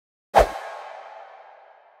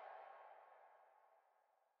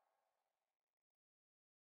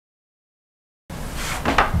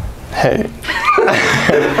Hey.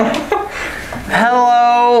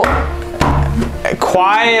 Hello.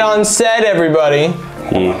 Quiet on set, everybody.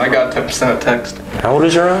 I got 10% text. How old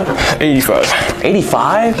is your aunt? 85.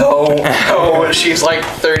 85? No, she's like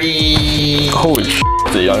 30. Holy shit,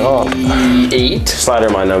 it's a young aunt. 8. Slide her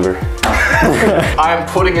my number. I'm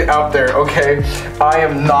putting it out there, okay? I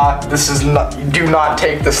am not, this is not, do not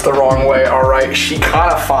take this the wrong way, alright? She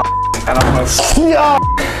kind of and I'm gonna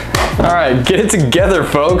Alright, get it together,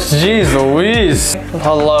 folks. Jeez Louise.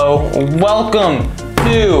 Hello, welcome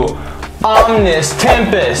to Omnis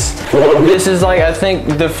Tempus. This is like, I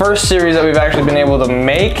think, the first series that we've actually been able to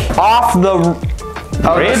make off the, I was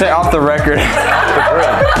gonna say off the record.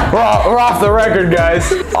 we're off the record,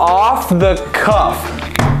 guys. Off the cuff.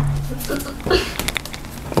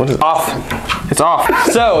 What is it? Off. It's off.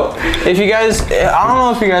 So, if you guys, I don't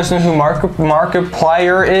know if you guys know who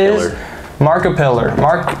Markiplier is. Markiplier.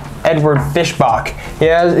 Mark Edward Fishbach.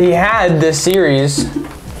 He had this series.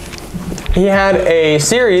 He had a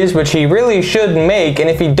series which he really should make, and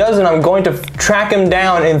if he doesn't, I'm going to track him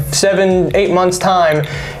down in 7-8 months time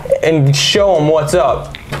and show him what's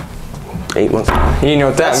up. 8 months. You know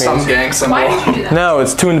what that means. some gang symbol. Why did you do that? No,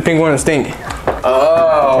 it's 2 in the pink, 1 in the stink.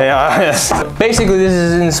 Oh. Yeah. Basically, this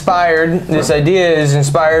is inspired, this idea is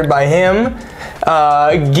inspired by him.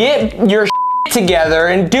 Get your shit together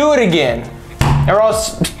and do it again. Or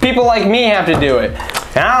else people like me have to do it.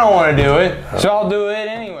 And I don't want to do it, so I'll do it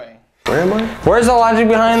anyway. Where am I? Where's the logic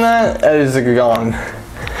behind that? That is gone.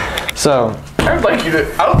 So. I would like you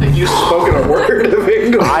to, I don't think you've spoken a word of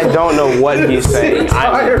English. I don't know what he's saying.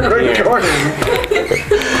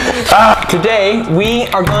 Today, we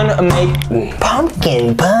are gonna make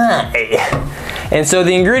pumpkin pie. And so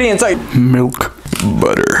the ingredients are milk,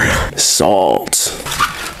 butter, Salt.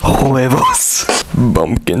 huevos,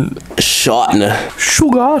 pumpkin, Shotna.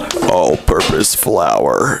 sugar, all-purpose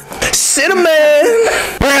flour, cinnamon,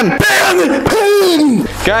 bam, bam, bam.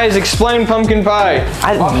 Guys, explain pumpkin pie.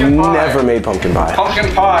 I've Pumpkin pie. never made pumpkin pie.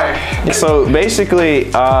 Pumpkin pie. So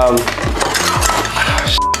basically, I'm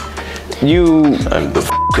the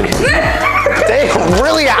f***ing Damn,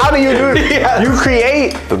 really? How do you do it? Yeah. You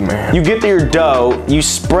create, you get your dough, you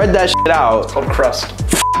spread that shit out. It's called crust.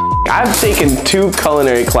 I've taken 2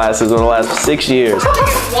 culinary classes over the last 6 years.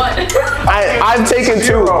 What? I've taken 2.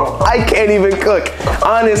 0. I can't even cook.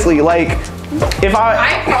 Honestly, like, if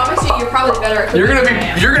I promise you, you're probably better at You're cooking gonna than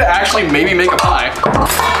I am. you're gonna actually maybe make a pie.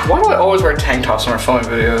 Why do I always wear tank tops when we're filming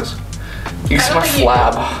videos? You can see my don't think you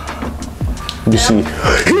flab. you see,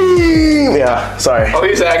 yeah, sorry. Oh,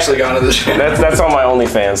 he's actually gone to the gym. That's on my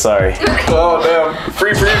OnlyFans, sorry. Oh, damn.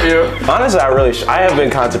 Free preview. Honestly, I have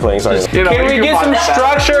been contemplating starting. You know, Can we you get some watch that.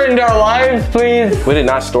 structure into our lives, please? We did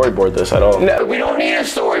not storyboard this at all. No, we don't need a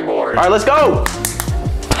storyboard. All right, let's go.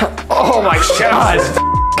 Oh my God.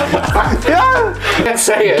 Yeah. I can't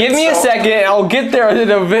say it. Give me a second, I'll get there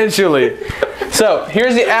eventually. So,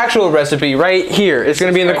 here's the actual recipe right here. It's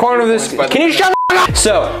gonna be in the corner of this. Can you shut the f up?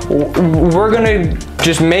 So, we're gonna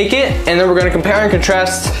just make it, and then we're gonna compare and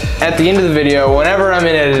contrast at the end of the video, whenever I'm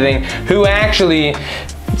in editing, who actually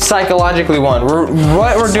psychologically won.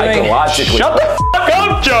 What we're doing, Psychologically. shut the f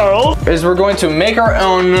up, Charles, is we're going to make our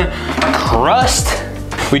own crust.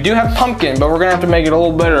 We do have pumpkin, but we're gonna have to make it a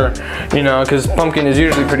little bitter, you know, because pumpkin is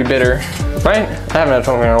usually pretty bitter, right? I haven't had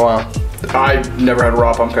pumpkin in a while. I never had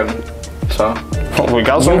raw pumpkin, so. Oh, we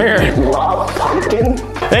got some here. Raw pumpkin.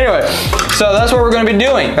 Anyway, so that's what we're gonna be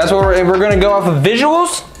doing. That's what we're gonna go off of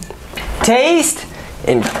visuals, taste,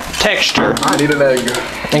 and texture. I need an egg.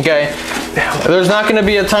 Okay? There's not gonna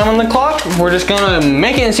be a time on the clock. We're just gonna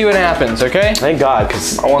make it and see what happens, okay? Thank God,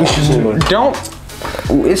 because I want to. Don't,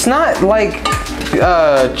 it's not like,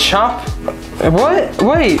 chop, what?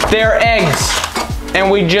 Wait, they're eggs. And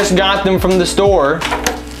we just got them from the store.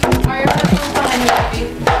 Are your headphones behind you,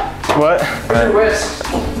 baby? What? Whisk.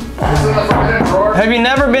 This is in the forbidden drawer. Have you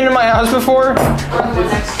never been to my house before?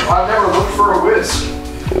 I've never looked for a whisk.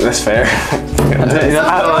 That's fair. Yeah,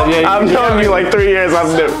 I've known you like 3 years.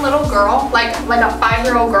 I've never. Some little girl, like a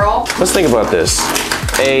 5-year-old girl. Let's think about this.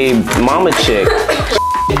 A mama chick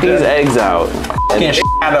these eggs out. Can't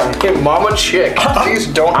Hey, mama chick. Please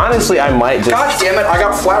don't. Honestly, I might just. God damn it, I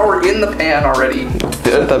got flour in the pan already.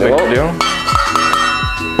 That big a deal?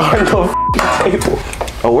 On the table.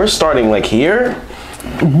 Oh, we're starting like here?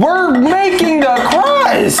 We're making the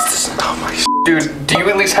crust! Dude, do you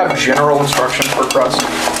at least have general instructions for crust?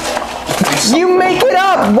 You make it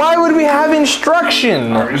up! Why would we have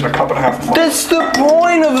instruction? I'm using a cup and a half of flour. That's the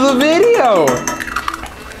point of the video!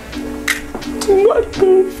 What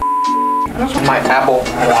the f? My Apple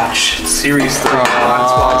Watch Series 3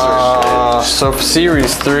 non-sponsor. So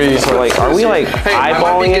Series 3. So like, are we like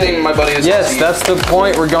eyeballing it? My buddy is Yes, that's the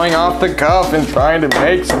point. We're going off the cuff and trying to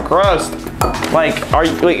make some crust. Like,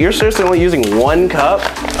 you're seriously only using 1 cup?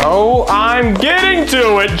 Oh, I'm getting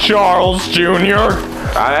to it, Charles Jr.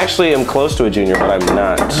 I actually am close to a junior, but I'm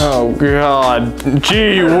not. Oh God,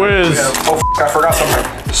 gee whiz. Oh, I forgot something.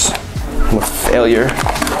 I'm a failure.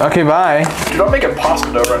 Okay, bye. Dude, I'm making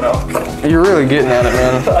pasta dough right now. You're really getting at it,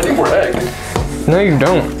 man. I need more egg. No, you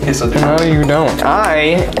don't. Yes, I do. No, you don't.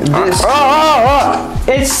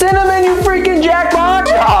 It's cinnamon, you freaking jackpot!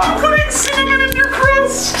 I'm putting cinnamon in your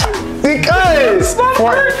crust. Because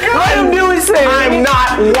Let him do his thing. I'm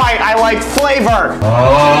not white, I like flavor.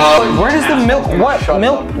 Where does the milk? What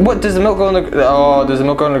milk? What does the milk go in the? Oh, does the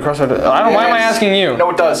milk go in the crust? I don't. Why am I asking you? No,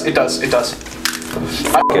 it does. It does. It does.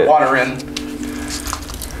 I put water in.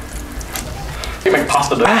 You make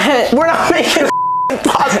pasta dough. We're not making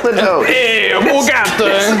pasta dough. Yeah, Bugatti.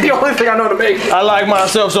 It's the only thing I know to make. I like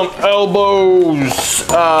myself some elbows,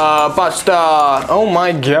 pasta. Oh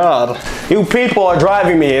my God. You people are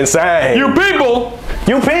driving me insane. You people.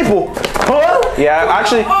 You people. Huh? Yeah,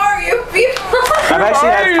 actually, Who are you people?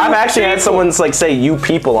 I've actually had someone like say "you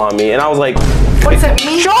people" on me, and I was like, What does that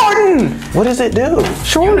mean? Jordan, what does it do?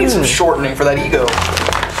 You need some shortening for that ego.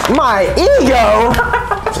 My ego.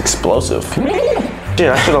 It's explosive. Dude,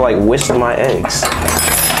 I should have like whisked my eggs.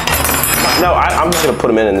 No, I'm just gonna put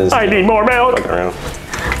them in this. I need more milk. Fuck around.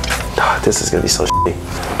 Oh, this is gonna be so shitty.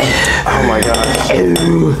 Oh my God.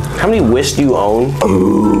 How many whisks do you own?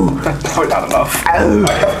 Probably not enough.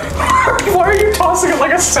 Why are you tossing it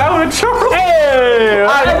like a salad, Charles? Hey,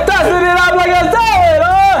 I'm tossing it up like a salad,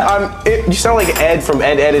 huh? You sound like Ed from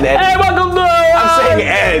Ed, Ed, and Ed. Hey, welcome to. I'm saying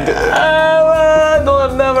Ed.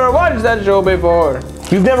 I've never watched that show before.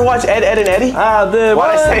 You've never watched Ed, Ed, and Eddie? I did.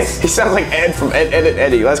 Why did I say he sounds like Ed from Ed, Ed, and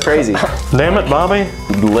Eddie? That's crazy. Damn it, Bobby.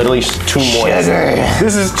 Literally too moist.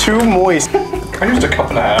 This is too moist. I used a cup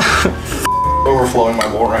and a half. Overflowing my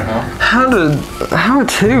bowl right now. How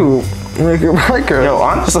to make a record? Yo,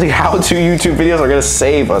 honestly, how-to YouTube videos are gonna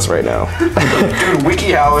save us right now. Dude,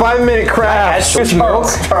 WikiHow. 5-minute craft.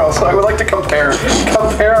 Charles, I would like to compare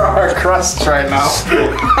our crusts right now.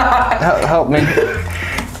 Help me.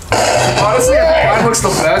 Honestly, mine looks the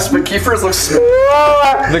best, but Kiefer's looks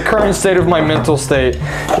The current state of my mental state,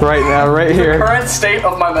 right now, right here. current state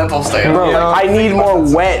of my mental state. Bro, I need more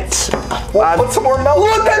wet. Put some more milk.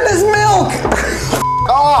 Look at this milk.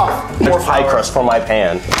 Oh, More pie crust for my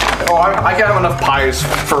pan. Oh, I can have enough pies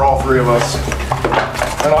for all 3 of us.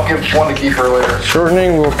 And I'll give one to Kiefer later.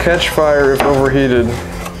 Shortening will catch fire if overheated.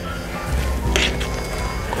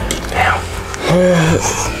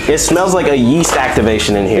 It smells like a yeast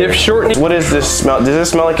activation in here. If shortening. What does this smell? Does this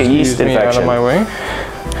smell like a yeast Excuse me, out infection? of my way.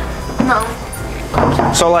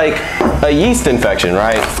 No. So like a yeast infection,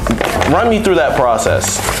 right? Run me through that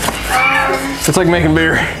process. It's like making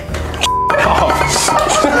beer.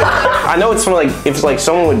 I know it's from like if like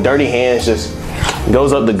someone with dirty hands just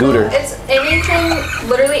goes up the gooter. It's anything,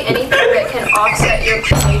 literally anything that can offset your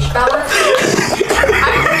pH balance.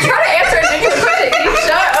 I'm trying to answer a genuine question. Can you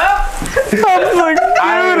shut up?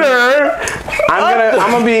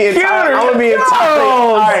 I'm gonna be entirely.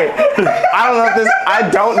 All right. I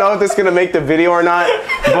don't know if this is gonna make the video or not,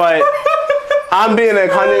 but I'm being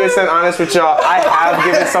 100% honest with y'all. I have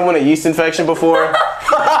given someone a yeast infection before.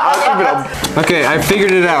 Okay, I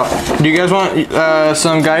figured it out. Do you guys want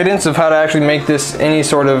some guidance of how to actually make this any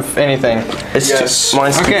sort of anything? It's just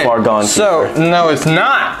mine's too Okay, far gone. so no, it's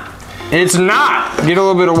not. It's not. Get a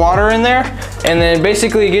little bit of water in there, and then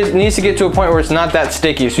basically it needs to get to a point where it's not that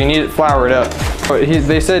sticky, so you need to flour it up. But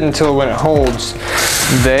they said until when it holds.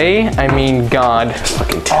 I mean God.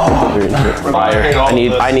 Fucking fire.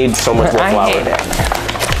 I need so much more I flour. hate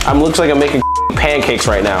it. Looks like I'm making pancakes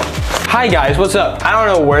right now. Hi guys, what's up? I don't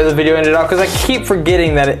know where the video ended up because I keep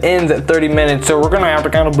forgetting that it ends at 30 minutes, so we're gonna have to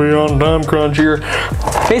kind of be on time crunch here.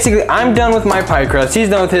 Basically, I'm done with my pie crust. He's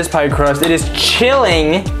done with his pie crust. It is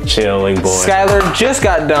chilling. Chilling, boy. Skylar just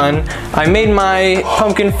got done. I made my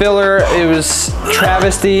pumpkin filler. It was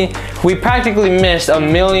travesty. We practically missed a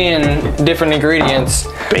million different ingredients.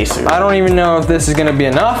 Basically. I don't even know if this is gonna be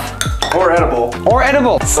enough. Or edible. Or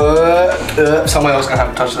edible. Somebody else gonna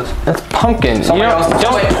have to touch this. That's pumpkin. Somebody else-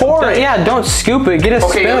 Don't pour it. Yeah, don't scoop it. Get a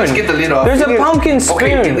Okay, spoon. let's get the lid off. There's a pumpkin spoon.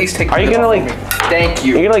 Okay, at least take the Are you lid gonna off like? for me. Thank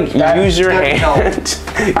you. You're gonna like use your no. hand.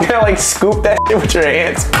 You're gonna like scoop that shit with your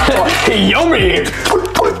hands. Yummy.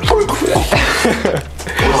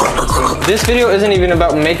 This video isn't even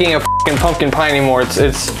about making a fucking pumpkin pie anymore.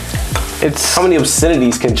 It's It's how many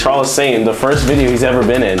obscenities can Charles say in the first video he's ever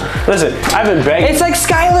been in? Listen, I've been begging. It's like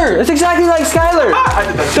Skylar. It's exactly like Skylar.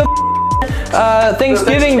 The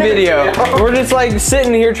Thanksgiving video. We're just like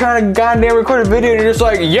sitting here trying to goddamn record a video, and you're just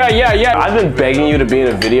like, yeah. I've been begging you to be in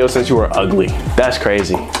a video since you were ugly. That's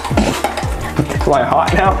crazy. Am I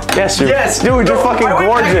hot now? Yes, dude. Yes, Dude, you're fucking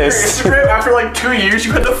gorgeous. Instagram after like 2 years,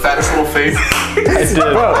 you had the fattest little face. I did.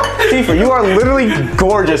 Bro, Kiefer, you are literally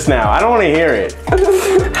gorgeous now. I don't want to hear it.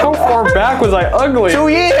 How far back was I ugly? 2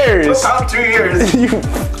 years. About 2 years.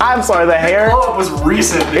 I'm sorry, the hair. Blow up was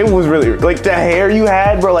recent. It was really, like the hair you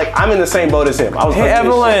had, bro, like I'm in the same boat as him. I was Hey,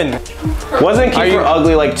 Evelyn. Wasn't Kiefer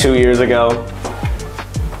ugly like 2 years ago?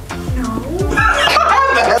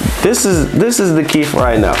 This is the Kiefer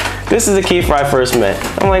I know. This is the Kiefer I first met.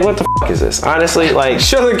 I'm like, what the f is this? Honestly, like,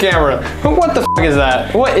 Show the camera. What the f is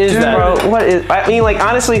that? What is that? bro, what is? I mean, like,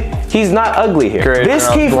 honestly, he's not ugly here. Great, this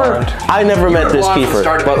I'm Kiefer, blonde. I never met this blonde from Kiefer,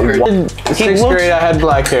 start to but finish. he Sixth looks, grade, I had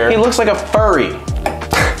black hair. he looks like a furry.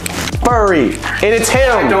 Furry, and it's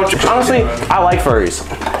him. Honestly, I like furries.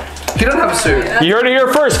 He doesn't have a suit. You heard it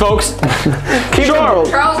here first, folks. Charles.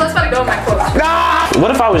 Charles, let's not go with my quotes. Nah. What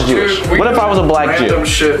if I was Jewish? Dude, What if I was a black random Jew?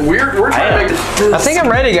 shit. We're trying to make this. I think I'm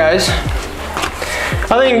ready, guys.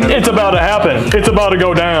 I think it's about to happen. It's about to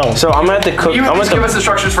go down. So I'm gonna have to cook. You I'm just gonna give us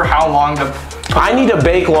instructions for how long to. I need to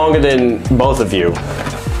bake longer than both of you.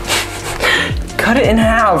 Cut it in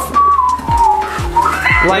half.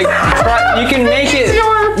 Like, you can make it.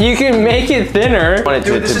 You can make it thinner.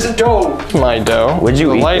 Dude, this isn't dough. My dough. Would you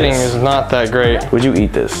The eat lighting this? is not that great. Would you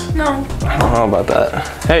eat this? No. I don't know about that.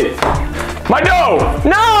 Hey, My dough!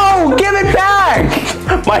 No! Give it back!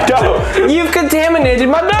 my dough. You've contaminated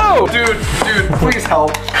my dough! Dude, please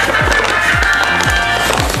help.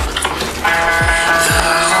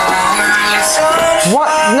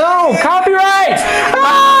 What? No! Copyright!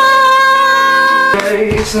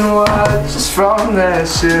 From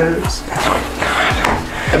this is.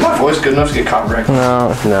 Is my voice good enough to get copyrighted?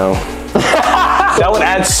 No. That would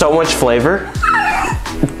add so much flavor.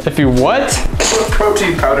 If you what?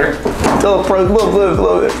 Protein powder. Little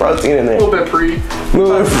bit of protein in there. A little bit pre.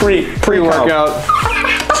 Pre-workout.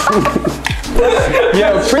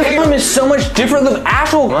 Yeah, pre-game is so much different than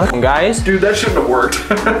actual guys. Dude, that shouldn't have worked.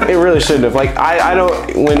 It really shouldn't have. Like I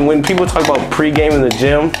don't. When people talk about pre-game in the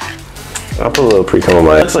gym, I'll put a little pre-cum on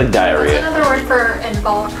mine. It's like diarrhea. Another word for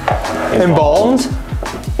involved. Embalmed?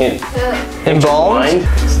 Embalmed?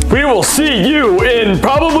 Mind? We will see you in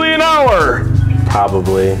probably an hour.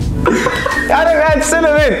 Probably. I didn't add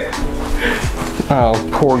cinnamon. Oh,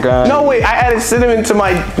 poor guy. No wait, I added cinnamon to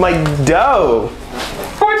my dough.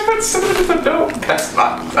 Why'd you put cinnamon in the dough? That's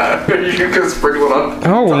not bad. You can sprinkle it on.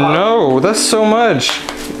 Oh no, that's so much.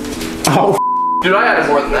 Oh. Dude, I added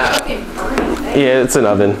more than that. Yeah, it's an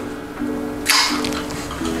oven.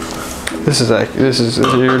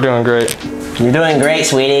 You're doing great. You're doing great,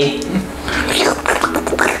 sweetie.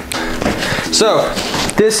 So,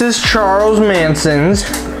 this is Charles Manson's.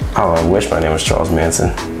 Oh, I wish my name was Charles Manson.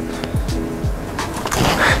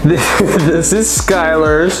 This is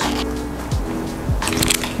Skylar's.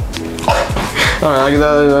 Alright,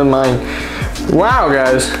 that's mine. Wow,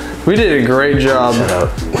 guys. We did a great job.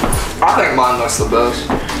 I think mine looks the best.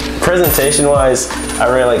 Presentation-wise, I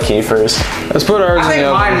really like Kiefer's. Let's put ours I in think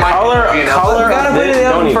the mine oven. might Color be We gotta put it in the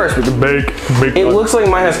don't oven even- first. We can Bake. It looks like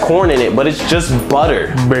mine has corn in it, but it's just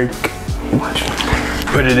butter. Bake.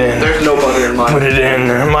 put it in. There's no butter in mine. Put it in.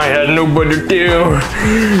 Mine had no butter too.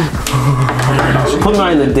 Put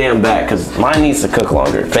mine in the damn back, because mine needs to cook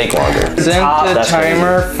longer, bake longer. Set the That's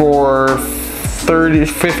timer for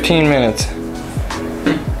 15 minutes.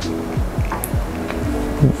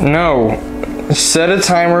 No. Set a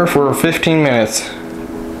timer for 15 minutes.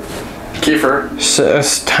 Kiefer. A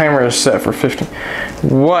timer is set for 15.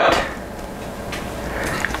 What?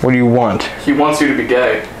 What do you want? He wants you to be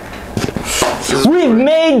gay. We've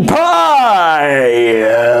made pie!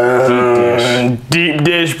 Deep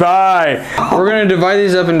dish pie. We're gonna divide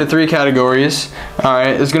these up into 3 categories.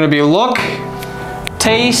 Alright, it's gonna be look,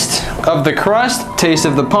 taste of the crust, taste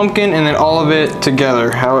of the pumpkin, and then all of it together,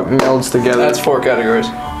 how it melds together. That's 4 categories.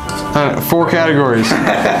 4 categories.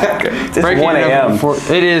 It's Breaking 1 it up a.m. into 4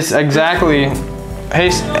 It is exactly. Hey,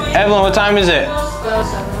 Evelyn, what time is it?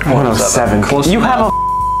 107. You have a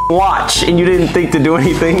watch and you didn't think to do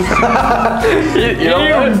anything? You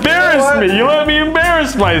embarrassed me. You let me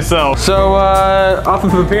embarrass myself. So, off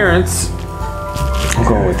of appearance, I'm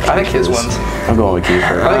going with I think his ones. I'm going with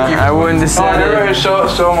Kiefer. I wouldn't Oh, decide. everybody show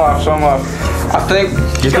him off, show him off. I think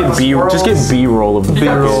Just get B-roll of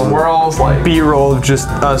B-roll. Swirls like B-roll of just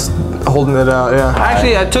us holding it out, yeah.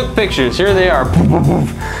 Actually, I took pictures. Here they are.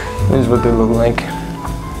 This is what they look like.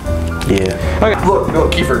 Yeah. Okay.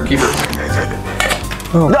 Look, Kiefer.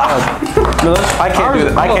 No, I can't do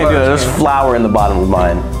that. I can't do that. There's flour in the bottom of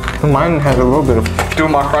mine. Mine has a little bit of. Do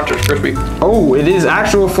my crunchers crispy. Oh, it is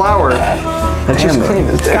actual flour. Just clean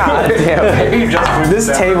this. God damn. This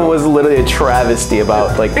table was literally a travesty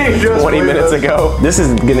about like 20 minutes ago. This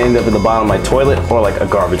is gonna end up in the bottom of my toilet or like a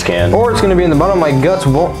garbage can. Or it's gonna be in the bottom of my guts.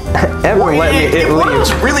 Won't ever let me. It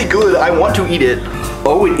was really good. I want to eat it.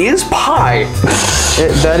 Oh, it is pie.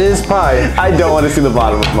 That is pie. I don't want to see the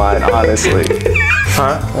bottom of mine, honestly.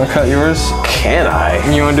 Huh? I'll cut yours. Can I?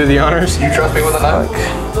 You want to do the honors? You trust me with a knife?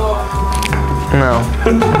 No.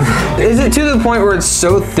 Is it to the point where it's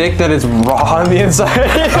so thick that it's raw on the inside?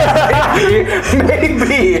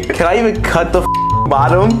 Maybe. Can I even cut the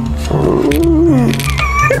bottom?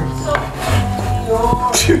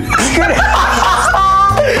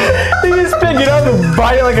 You just pick it up and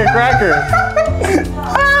bite it like a cracker.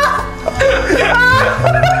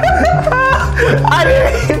 I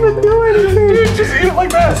didn't even do anything. You just eat it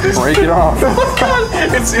like that. Break it off. Oh God,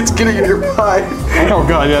 it's getting in your pie. Oh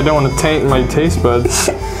God, yeah, I don't want to taint my taste buds.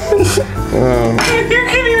 You can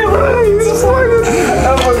eat it like this.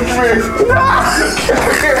 That was weird.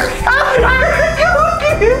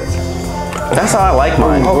 That's how I like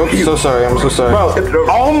mine. Oh, whoops, so sorry, I'm so sorry. Bro,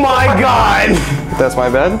 oh my God. That's my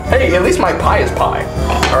bad. Hey, at least my pie is pie.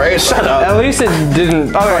 All right, shut up. At least it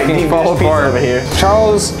didn't fucking fall apart. Over here.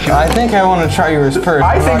 Charles, I think I want to try yours first.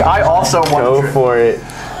 I think I also want Go for it.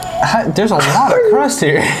 There's a lot of crust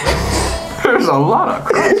here. There's a lot of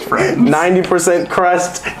crust, friends. 90%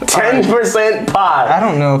 crust, 10% pie. I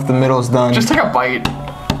don't know if the middle's done. Just take a bite.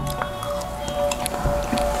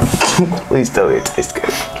 Please tell me it tastes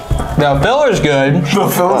good. The filler's good. The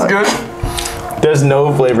fill's good. There's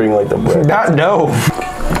no flavoring like the bread. No.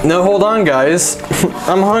 No, hold on, guys.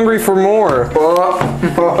 I'm hungry for more.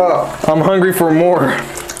 I'm hungry for more.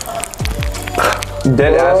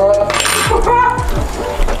 Dead ass.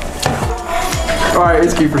 All right,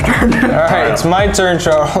 it's Kiefer's turn. All right, it's my turn,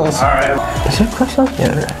 Charles. All right. Is there crust on?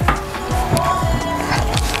 Yeah.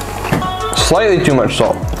 Slightly too much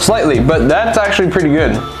salt. Slightly, but that's actually pretty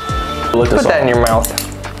good. Put that in your mouth.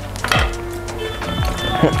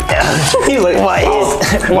 He's like,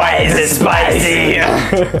 why is it spicy?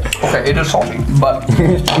 Okay, it is salty, but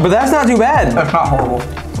But that's not too bad. that's not horrible.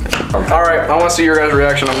 All right, I want to see your guys'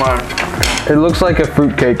 reaction on mine. It looks like a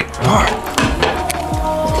fruitcake.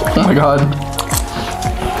 Oh my God.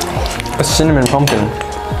 A cinnamon pumpkin.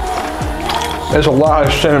 There's a lot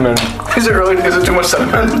of cinnamon. Is it really? Is it too much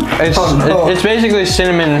cinnamon? It's, Oh, no. it's basically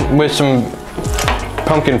cinnamon with some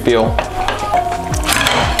pumpkin feel.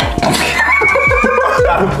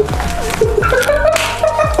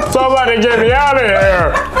 Somebody get me out of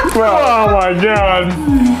here! Oh my God.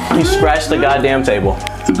 You scratched the goddamn table.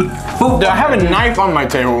 Dude, I have a knife on my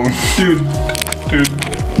table. Dude.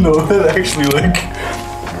 No, that actually like.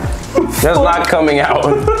 That's not coming out.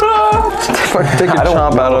 Take a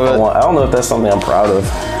chomp out of it. I don't know if that's something I'm proud of.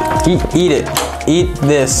 Eat it. Eat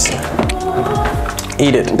this.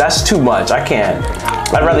 Eat it. That's too much. I can't.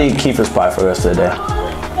 I'd rather eat Kiefer's pie for the rest of the day.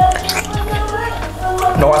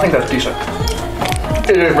 No, I think that's decent.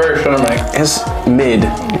 It is very cinnamony. It's mid.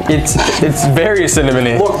 It's very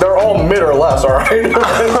cinnamony. Look, they're all mid or less, all right?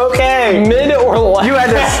 Okay. Mid or less. You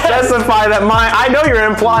had to specify that mine. I know you're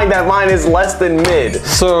implying that mine is less than mid.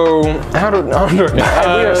 So how do we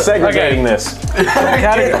are segregating this.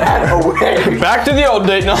 Back to the old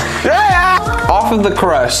date now. Off of the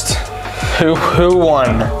crust. Who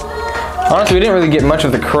won? Honestly, we didn't really get much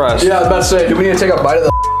of the crust. Yeah, I was about to say, do we need to take a bite of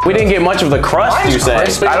the? We didn't get much of the crust, Mine's you said.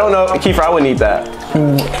 crispy. I don't know. Kiefer, I wouldn't eat that.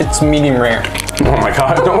 It's medium rare. Oh my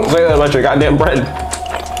God, don't say that about your goddamn bread.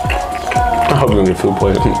 I hope you don't get food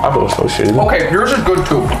poisoning. I feel so shitty. Okay, yours is good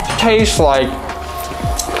too. Tastes like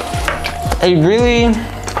a really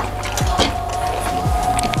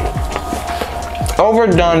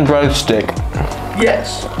overdone breadstick.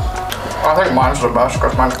 Yes. I think mine's the best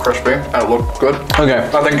because mine's crispy and it looked good. Okay.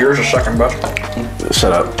 I think yours is second best.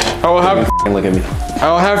 Shut up. I will have Look at me.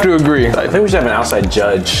 to agree. I think we should have an outside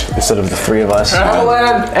judge instead of the three of us.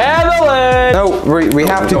 Evelyn! No, we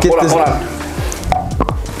have to get this. Hold on.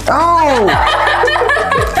 Oh!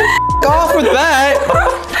 Off with that!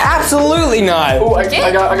 Absolutely not! Oh, I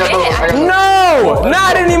got those. No!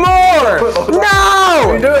 Not anymore!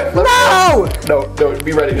 No! Do it. No! No,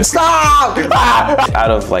 be ready. Stop!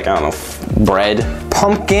 Out of like, I don't know, bread.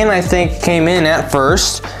 Pumpkin, I think, came in at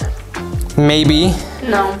first. Maybe.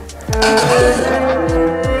 No.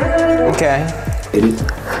 Okay.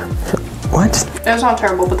 What? It was not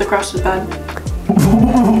terrible, but the crust is bad.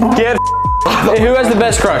 Get Who has the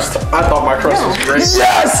best crust? I thought my crust was great.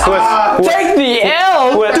 Yes! Take the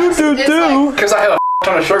L! Because I had a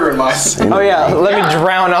ton of sugar in mine. Oh yeah, let me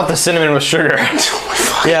drown out the cinnamon with sugar.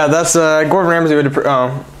 Yeah, that's Gordon Ramsay would.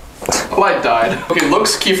 Light died. Okay,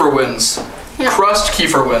 looks Kiefer wins. Yeah. Crust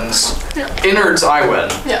Kiefer wins. Yeah. Innards I win.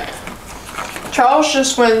 Yeah. Charles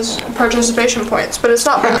just wins participation points, but it's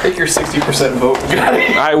not. Take your 60% vote.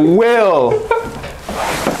 I will.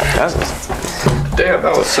 Damn,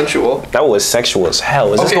 that was sensual. That was sexual as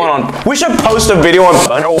hell. Is this Okay. going on? We should post a video on.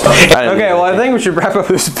 Okay, well I think we should wrap up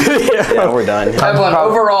this video. Yeah, we're done. Evelyn,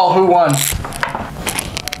 overall, who won?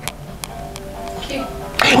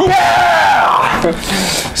 Yeah!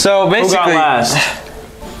 So Who got basically, last?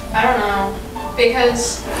 I don't know.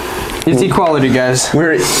 Because it's equality, guys.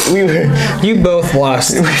 You both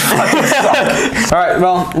lost. All right,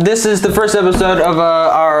 well, this is the first episode of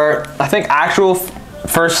our, I think, actual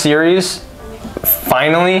first series.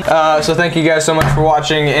 Finally. So thank you guys so much for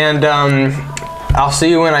watching, and I'll see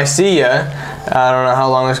you when I see ya. I don't know how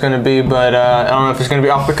long it's going to be, but I don't know if it's going to be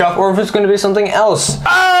off the cuff or if it's going to be something else.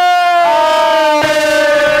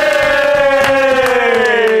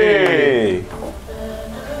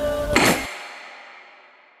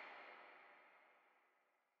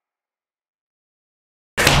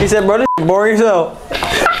 He said, bro, this boring yourself.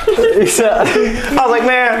 He said, I was like,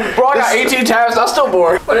 man, Bro, I got 18 tabs. I'm still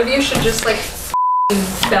bored. one of you should just like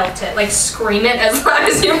belt it, like scream it as loud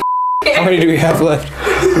as you. how many do we have left?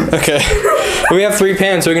 Okay. We have 3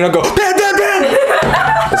 pans, so we can all go, pan, pan, pan!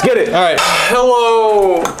 Let's get it. All right.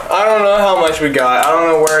 Hello. I don't know how much we got. I don't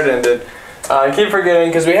know where it ended. I keep forgetting,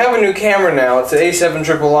 because we have a new camera now. It's an A7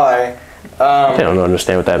 III. I don't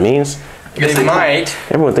understand what that means. They might.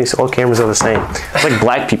 Everyone thinks all cameras are the same. It's like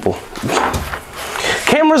black people.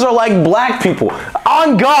 Cameras are like black people.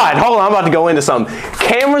 On God. Hold on, I'm about to go into something.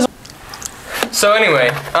 Cameras. So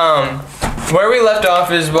anyway, where we left off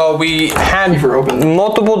is, well, we had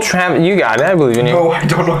multiple You got it. I believe in you. No, I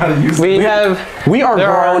don't know how to use it. We are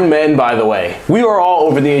grown men, by the way. We are all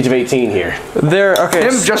over the age of 18 here. Okay.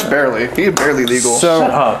 Him just barely. He's barely legal. So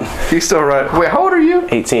Shut up. He's still right. Wait, how old are you?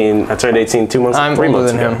 18. I turned 18 3 months I'm older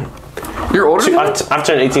months than ago. him. You're older than him? I've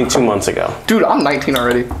turned 18 2 months ago. Dude, I'm 19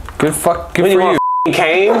 already. Good for you.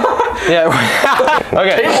 Cane? Yeah.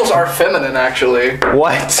 Okay. Tables are feminine, actually.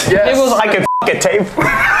 What? Yes. Tables, I can a table.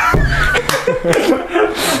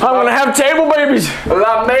 I'm gonna have table babies.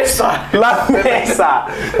 La mesa. La mesa.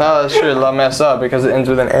 No, that's true. La mesa because it ends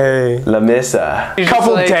with an A. La mesa.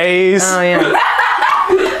 Couple days. No. Oh yeah.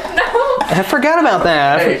 I forgot about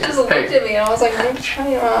that. Hey, He just looked at me and I was like, what are you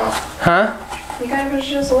talking about? Huh? You guys were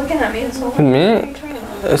just looking at me and so what are Me? you talking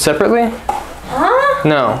about? Separately? Huh?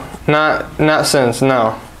 No. Not since.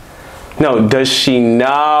 No. No, does she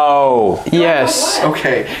know? Yes. What?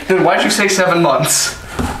 Okay, then why'd you say 7 months?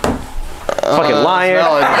 Fucking liar.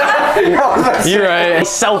 You're right.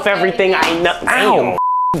 Self everything I know. Ow.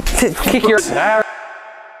 Kick your.